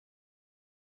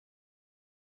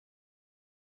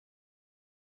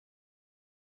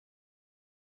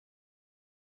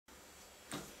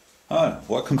Hi,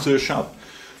 welcome to the shop.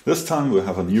 This time we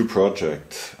have a new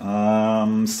project.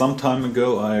 Some time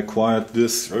ago I acquired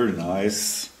this very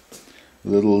nice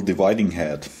little dividing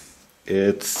head.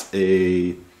 It's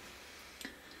a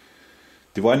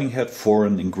dividing head for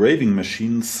an engraving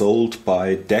machine sold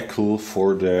by Deckel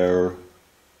for their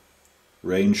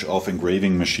range of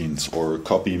engraving machines or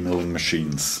copy milling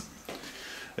machines.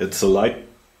 It's a light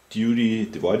duty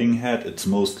dividing head. It's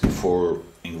mostly for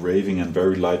engraving and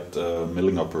very light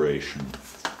milling operation.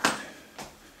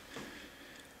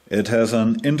 It has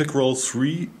an integral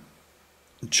 3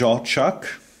 jaw chuck.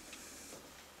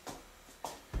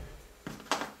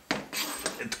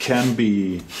 It can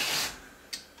be,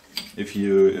 if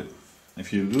you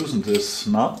loosen this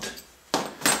nut,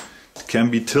 it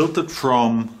can be tilted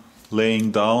from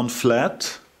laying down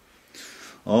flat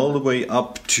all the way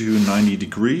up to 90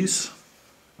 degrees.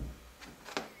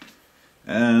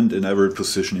 And in every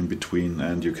position in between,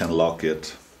 and you can lock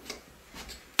it.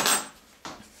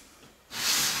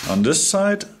 On this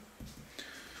side,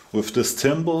 with this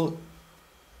thimble,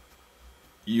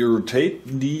 you rotate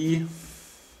the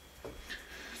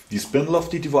spindle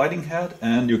of the dividing head,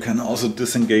 and you can also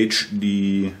disengage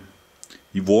the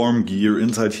worm gear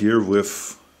inside here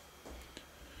with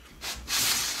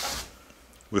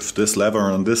this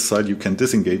lever. On this side you can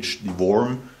disengage the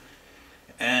worm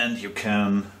and you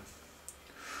can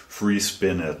free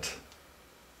spin it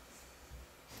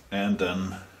and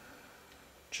then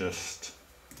just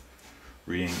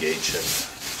re-engage it.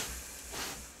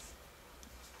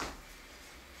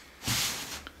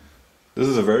 This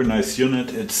is a very nice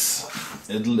unit.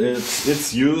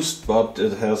 It's used, but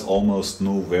it has almost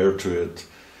no wear to it.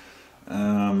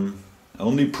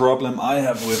 Only problem I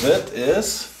have with it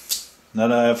is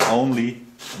that I have only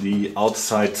the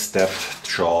outside stepped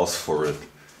jaws for it.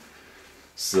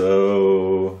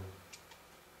 So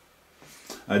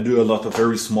I do a lot of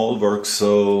very small work,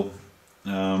 so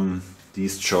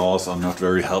these jaws are not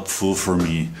very helpful for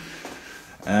me.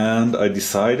 And I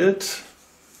decided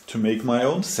to make my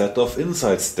own set of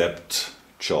inside stepped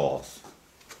jaws.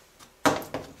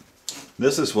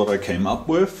 This is what I came up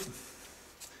with.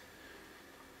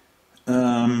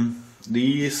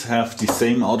 These have the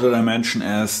same outer dimension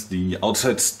as the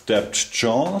outside stepped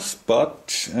jaws,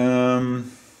 but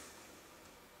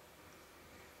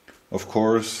of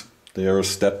course they are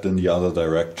stepped in the other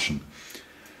direction.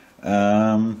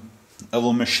 I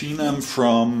will machine them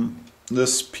from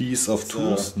this piece of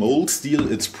tools, mold steel.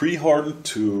 It's pre-hardened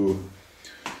to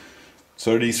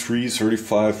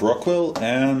 33-35 Rockwell,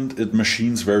 and it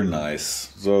machines very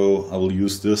nice. So I will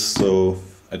use this so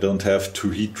I don't have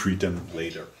to heat treat them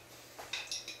later.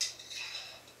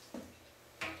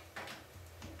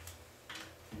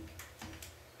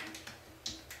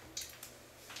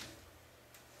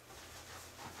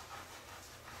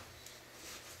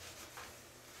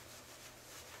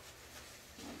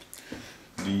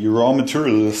 The raw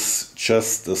material is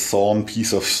just a sawn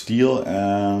piece of steel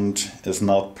and is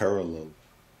not parallel.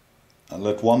 I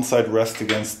let one side rest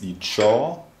against the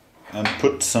jaw and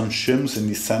put some shims in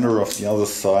the center of the other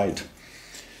side.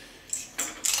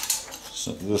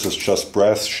 So this is just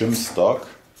brass shim stock.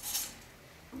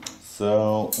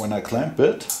 So when I clamp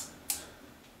it,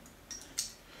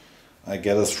 I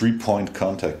get a 3-point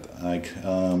contact.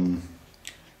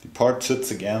 The part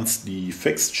sits against the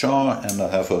fixed jaw, and I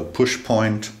have a push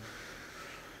point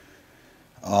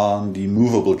on the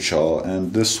movable jaw,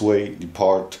 and this way the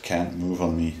part can't move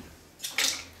on me.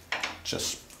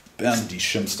 Just bend the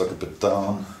shim stock a bit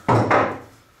down.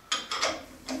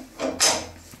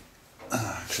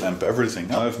 Clamp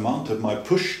everything up. I've mounted my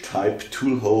push type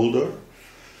tool holder.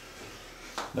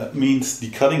 That means the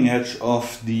cutting edge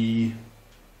of the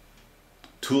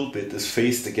tool bit is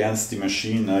faced against the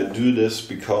machine. I do this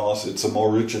because it's a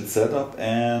more rigid setup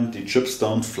and the chips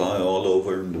don't fly all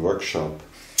over in the workshop.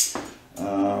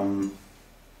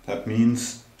 That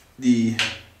means the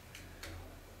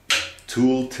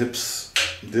tool tips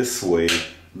this way,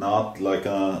 not like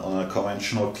on a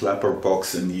conventional clapper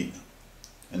box in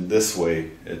this way.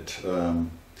 It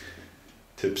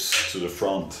tips to the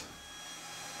front.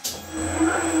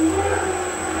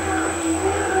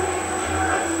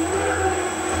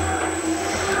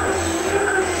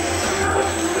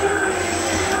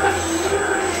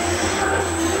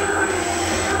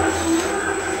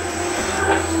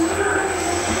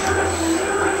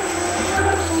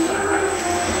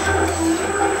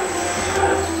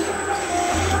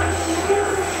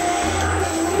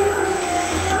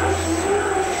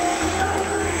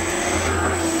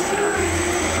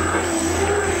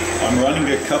 I'm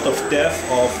running a cut-off depth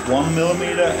of 1 mm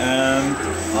and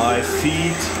I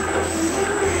feed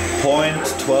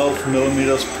 0.12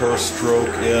 millimeters per stroke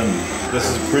in. This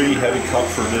is a pretty heavy cut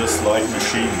for this light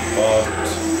machine, but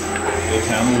it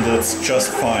handled it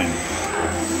just fine.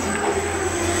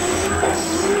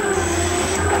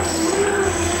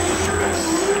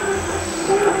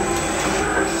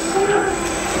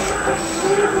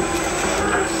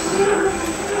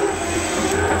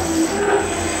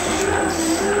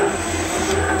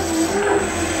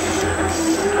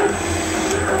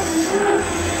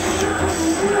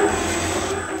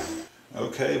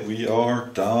 Okay, we are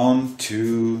down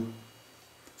to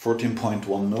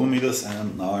 14.1 millimeters,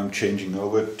 and now I'm changing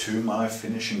over to my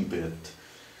finishing bit.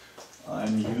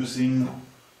 I'm using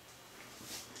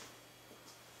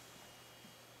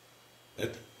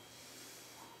it.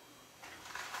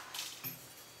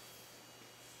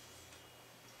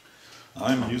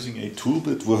 I'm using a tool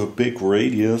bit with a big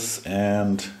radius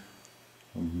and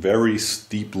a very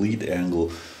steep lead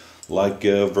angle, like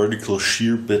a vertical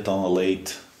shear bit on a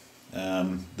lathe.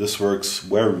 This works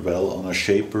very well on a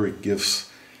shaper. It gives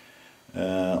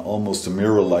almost a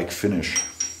mirror-like finish.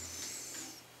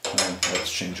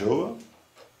 Let's change over.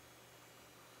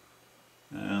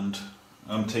 And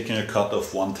I'm taking a cut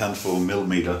of 1/10 of a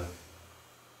millimeter.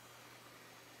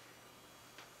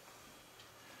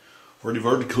 For the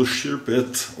vertical shear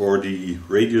bit or the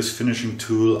radius finishing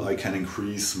tool, I can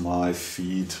increase my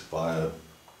feed by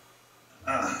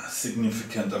a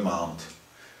significant amount.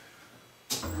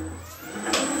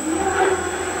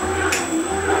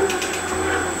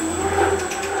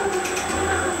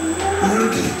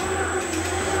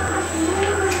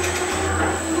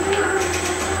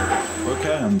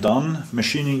 Okay, I'm done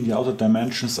machining the outer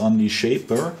dimensions on the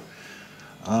shaper.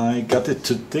 I got it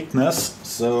to thickness,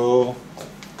 so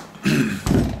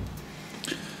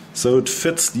it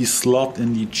fits the slot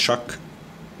in the chuck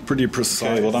pretty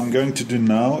precise. Okay, what I'm going to do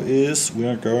now is we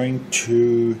are going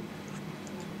to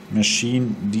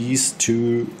machine these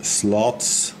two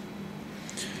slots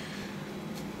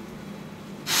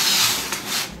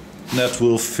that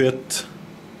will fit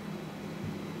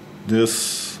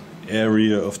this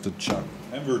area of the chuck.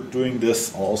 And we're doing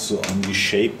this also on the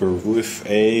shaper with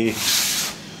a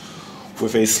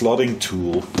slotting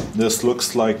tool. This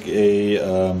looks like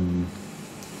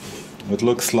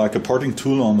a parting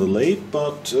tool on the lathe,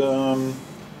 but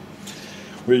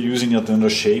we're using it in the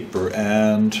shaper.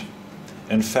 And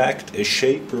in fact, a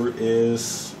shaper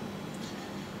is,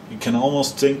 you can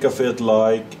almost think of it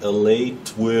like a lathe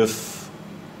with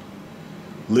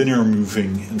linear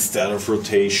moving instead of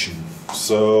rotation.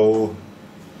 So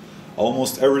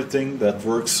almost everything that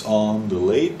works on the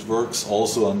lathe works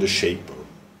also on the shaper.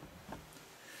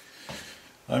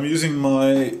 I'm using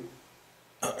my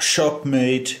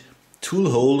shop-made tool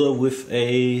holder with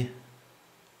a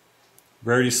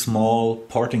very small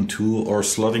parting tool or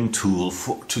slotting tool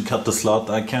to cut the slot.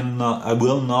 I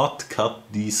will not cut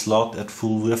the slot at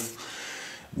full width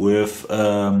with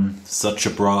such a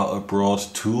broad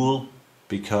tool,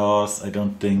 because I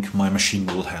don't think my machine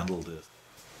will handle this.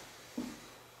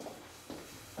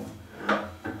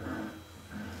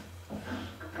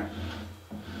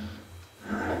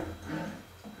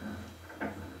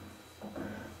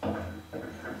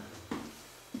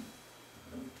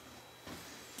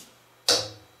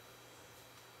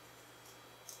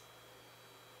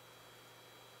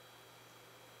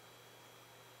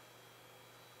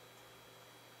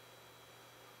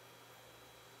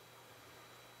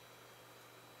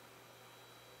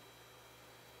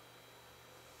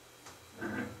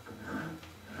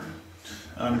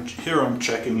 Here I'm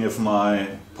checking if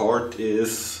my part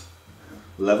is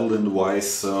leveled in the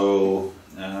vise, so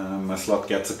my slot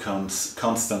gets a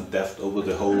constant depth over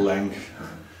the whole length.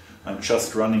 I'm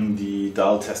just running the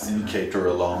dial test indicator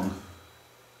along,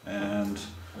 and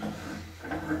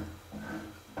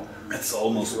it's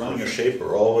almost running a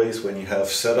shaper always when you have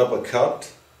set up a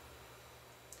cut.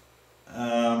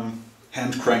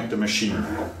 Hand crank the machine.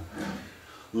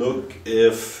 Look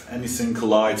if anything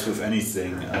collides with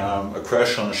anything. A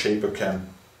crash on a shaper can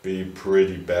be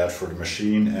pretty bad for the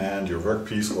machine and your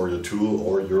workpiece or your tool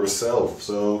or yourself,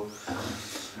 so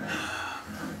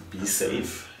be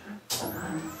safe.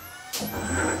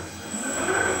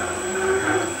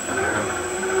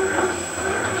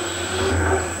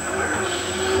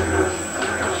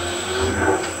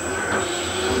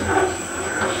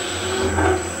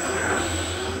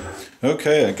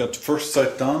 Okay, I got the first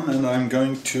side done, and I'm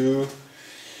going to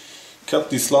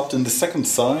cut the slot in the second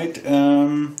side.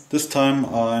 This time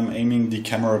I'm aiming the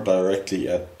camera directly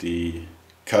at the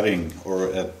cutting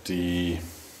or at the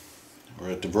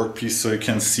workpiece, so you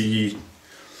can see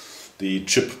the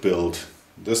chip build.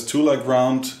 This tool I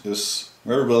ground is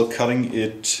very well cutting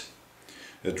it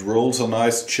It rolls a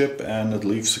nice chip and it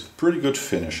leaves a pretty good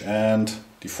finish, and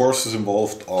the forces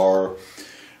involved are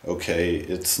okay.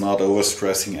 It's not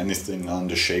overstressing anything on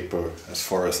the shaper as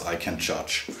far as I can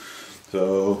judge.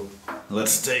 So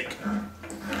let's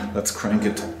crank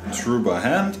it through by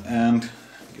hand and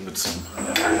give it some.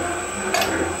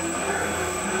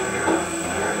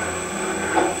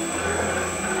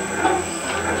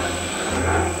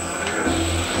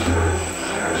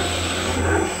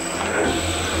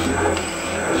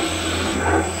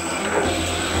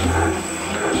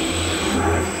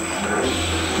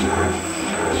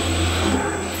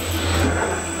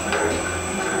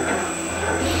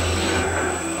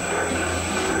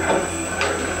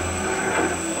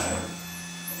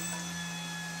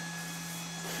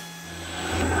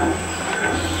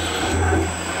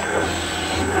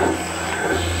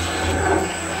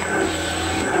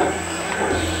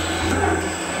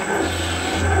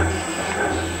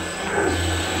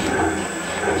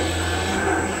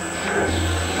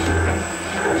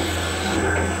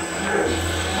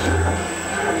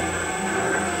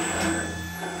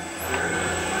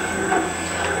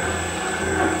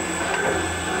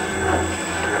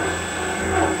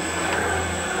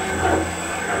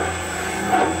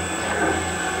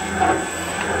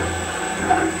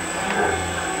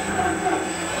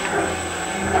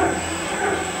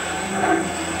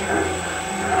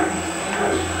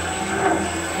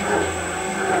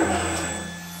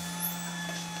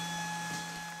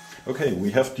 Okay,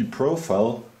 we have the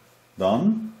profile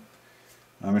done.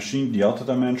 I machined the outer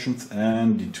dimensions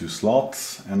and the two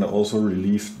slots, and I also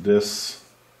relieved this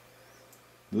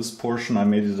portion. I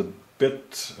made it a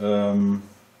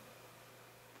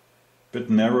bit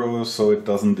narrower so it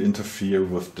doesn't interfere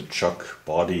with the chuck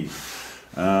body.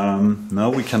 Now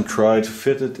we can try to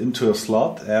fit it into a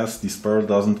slot, as the spiral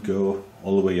doesn't go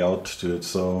all the way out to it.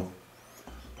 So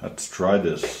let's try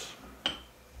this.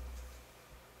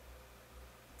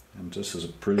 And this is a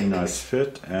pretty nice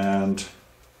fit, and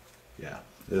yeah,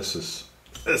 this is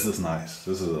nice.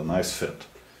 This is a nice fit.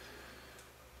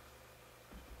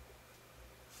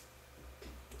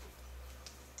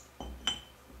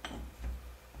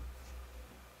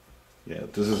 Yeah,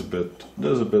 this is a bit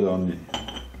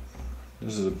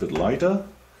lighter.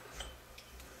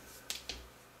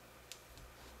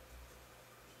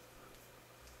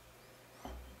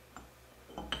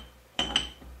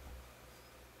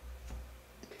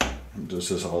 This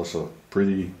is also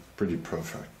pretty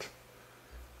perfect.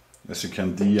 As you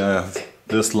can see, I have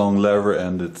this long lever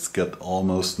and it's got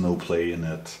almost no play in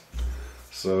it.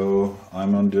 So I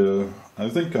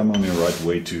think I'm on the right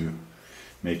way to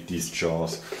make these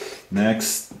jaws.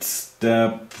 Next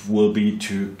step will be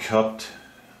to cut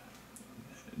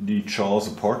the jaws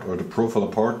apart, or the profile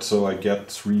apart, so I get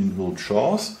 3 individual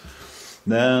jaws.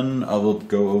 Then I will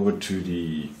go over to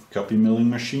the copy milling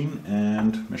machine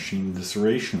and machine the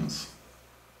serrations.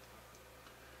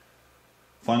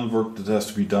 Final work that has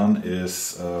to be done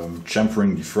is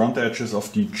chamfering the front edges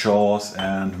of the jaws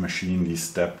and machining the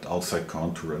stepped outside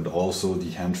contour, and also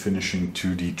the hand finishing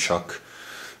to the chuck.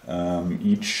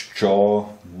 Each jaw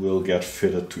will get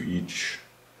fitted to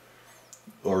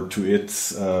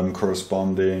its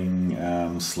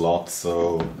corresponding slot,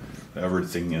 so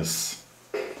everything is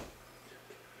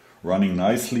running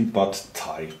nicely but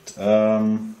tight.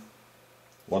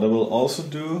 What I will also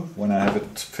do when I have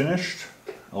it finished,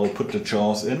 I'll put the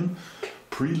jaws in,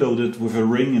 preload it with a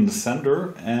ring in the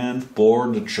center, and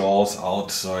bore the jaws out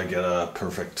so I get a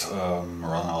perfect run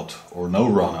out, or no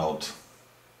run out.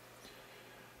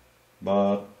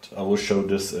 But I will show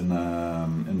this in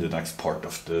the next part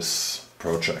of this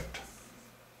project.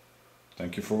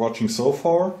 Thank you for watching so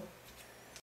far.